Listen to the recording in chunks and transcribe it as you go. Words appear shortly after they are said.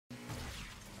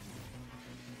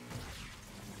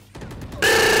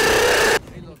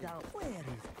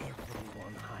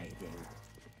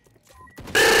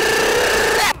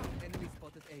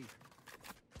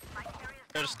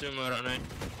more on it.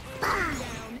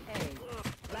 Down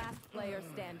A. Last player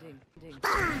standing.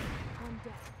 On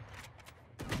deck.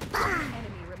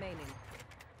 Enemy remaining.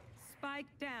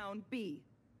 Spike down B.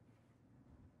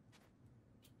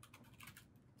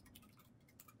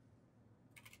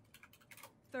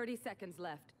 "30 seconds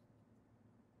left.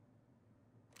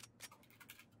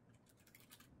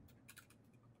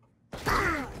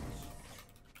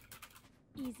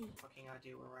 Easy. Fucking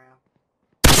idea where I am.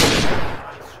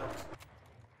 Nice shot.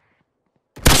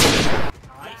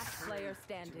 Nice. Last player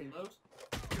standing. Reload.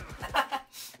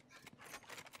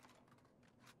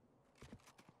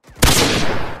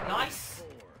 Nice.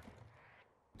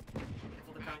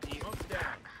 Careful the counter you.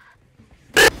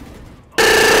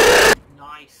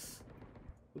 Nice.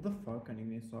 Who the fuck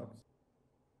anime sucks?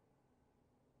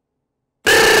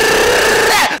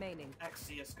 Remaining.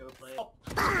 Ex-CSGO player. Oh.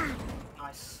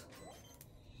 Nice.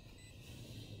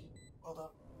 Well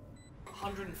done.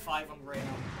 105 on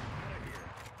Reyna.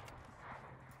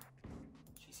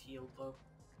 She's healed though.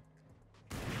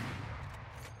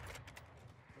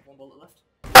 One bullet left.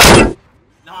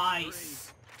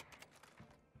 Nice!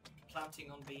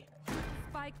 Planting on B.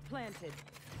 Spike planted.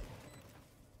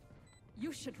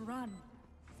 You should run.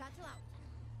 Satchel out.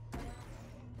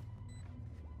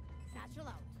 Satchel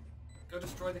out. Go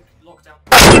destroy the lockdown.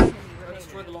 Enemy Go remaining.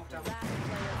 destroy the lockdown. Last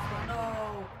player standing.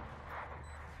 No!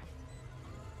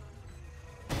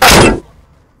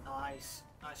 Nice.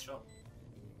 Nice shot.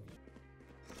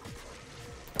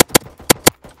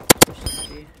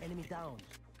 Enemy down.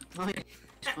 Nice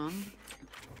one.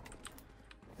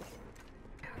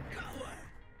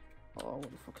 Oh,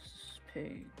 what the fuck is this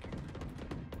pig?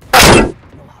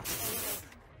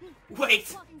 Wait!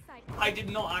 Blocking sight. I did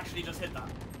not actually just hit that.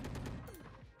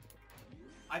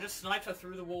 I just sniped her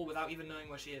through the wall without even knowing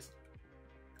where she is.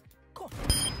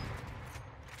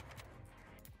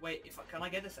 Wait, can I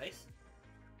get this ace?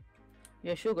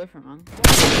 Yeah, sure, go for it, man.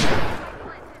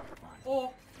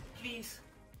 Oh, please.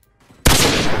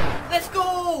 Let's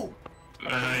go!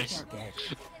 Nice.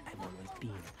 I've always been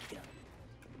a killer.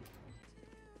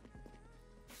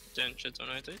 10 shots on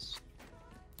it is.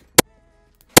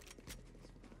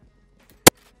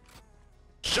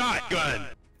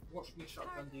 Shotgun! Watch me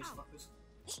shotgun these fuckers.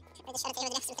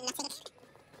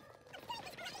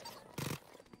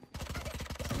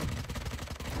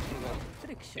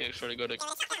 Yeah, actually got it.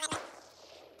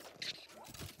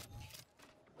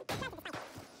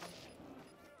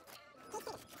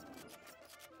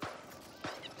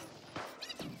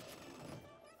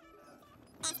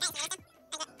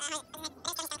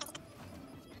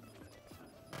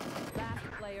 Last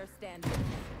player standing.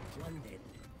 One dead.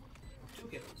 2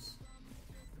 kills.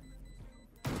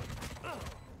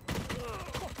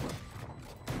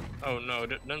 Oh no,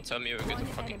 don't tell me we're One gonna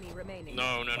fucking... enemy remaining.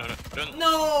 No, don't...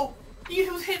 No!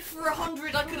 You was hit for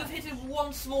 100, I could have hit him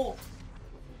once more!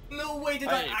 No way did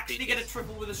I I actually get a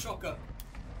triple with a shotgun.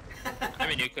 I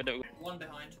mean, you could have... One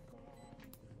behind.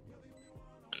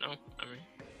 No, I mean...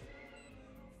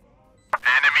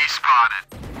 Enemy spotted.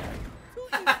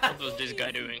 What was this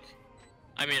guy doing?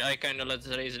 I mean, I kinda let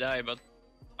the race die, but...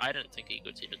 I don't think he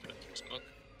could see the smoke.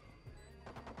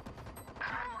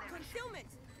 Concealment.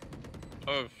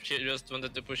 Oh, she just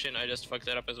wanted to push in, I just fucked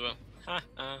it up as well. Ha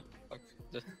ha, fuck.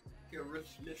 You're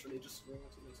literally just screaming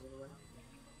to me all the way.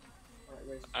 Alright,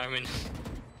 race. I mean,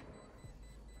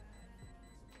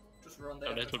 Just run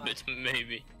there. a little bit,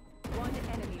 maybe. One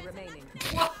enemy remaining.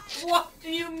 What do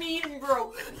you mean,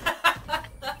 bro?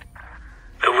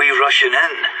 Are we rushing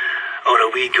in? Or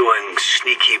are we going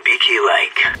sneaky beaky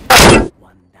like?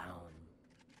 One down.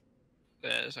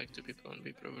 Yeah, there's like 2 people on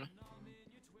B probably.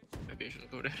 Maybe I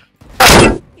shouldn't go there.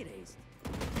 It is.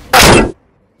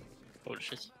 Holy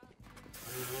shit.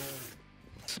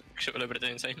 Actually, pretty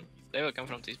insane. They will come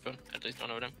from T-spawn, at least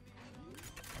one of them.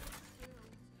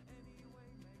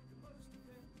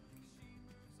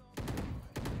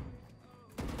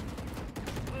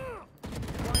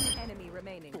 One enemy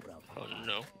remaining. Oh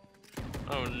no.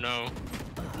 Oh no.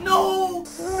 No!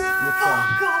 Fuck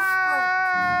off, bro!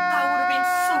 That would have been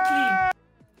so clean!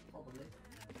 Probably.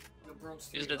 Your bronze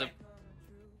Is that a...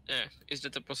 Yeah, is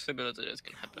that a possibility that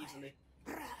can happen? Easily.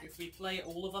 If we play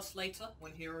all of us later,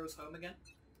 when Hero's home again.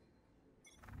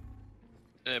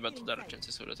 Yeah, but there are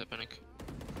chances of that happening.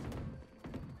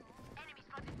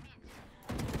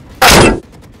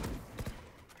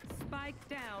 Spike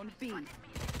down B.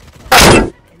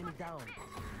 Enemy down.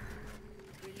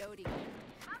 Reloading.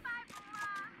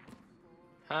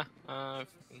 Ha,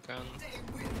 fucking can.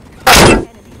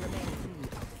 Enemy remaining.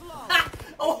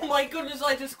 Oh my goodness,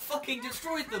 I just fucking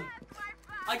destroyed them!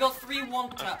 I got 3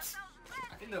 1-taps.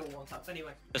 I think they were 1-taps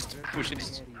anyway. Just push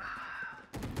it.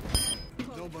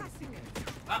 Good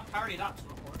Apparently that's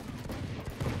not working.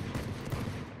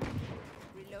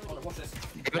 Reloading. Oh, watch this.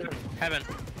 Heaven.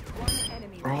 One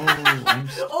enemy Oh, remaining. I'm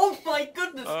Oh my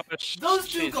goodness! Oh, Those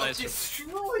two she's got nice.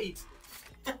 destroyed!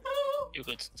 You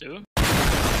could too.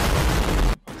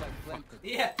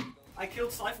 Yeah, I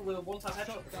killed Cypher with a one-tap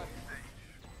headshot.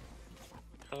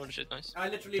 Oh shit, nice. I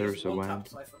literally There's just a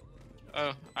one-tapped wand. Cypher.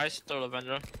 Oh, I stole a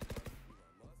Vendor.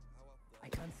 I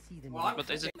can't see them. Well, I'm But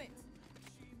is it? flipping.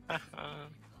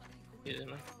 Easy,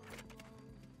 man.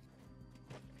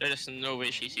 There is no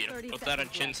way she's here. 30 But there are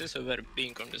seconds chances of her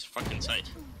being on this fucking side.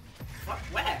 What?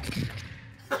 Where?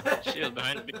 Shield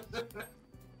behind me.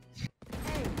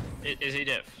 Is he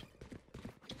deaf?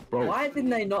 Bro. Why didn't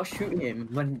they not shoot him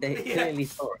when they Yeah. clearly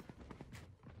saw it?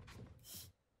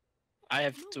 I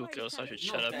have 2 kills, I should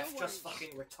shut Not up. deaf, just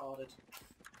fucking retarded.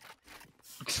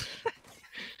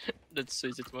 Let's see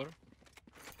it tomorrow.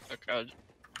 Okay,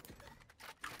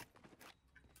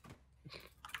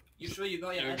 You sure you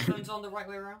got your headphones on the right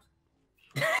way around?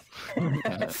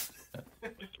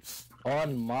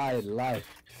 On my life.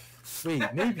 Wait,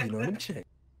 maybe not. Let me check.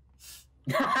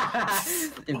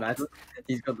 Imagine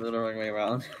he's got the wrong way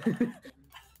around.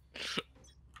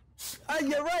 Ah,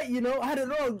 you're right. You know, I had it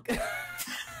wrong.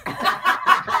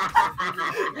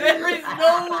 There is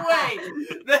no way!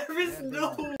 There is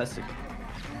no way!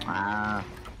 Ah.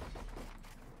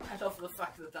 Head off the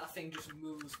fact that that thing just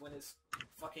moves when it's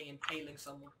fucking impaling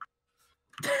someone.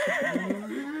 Now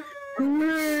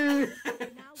we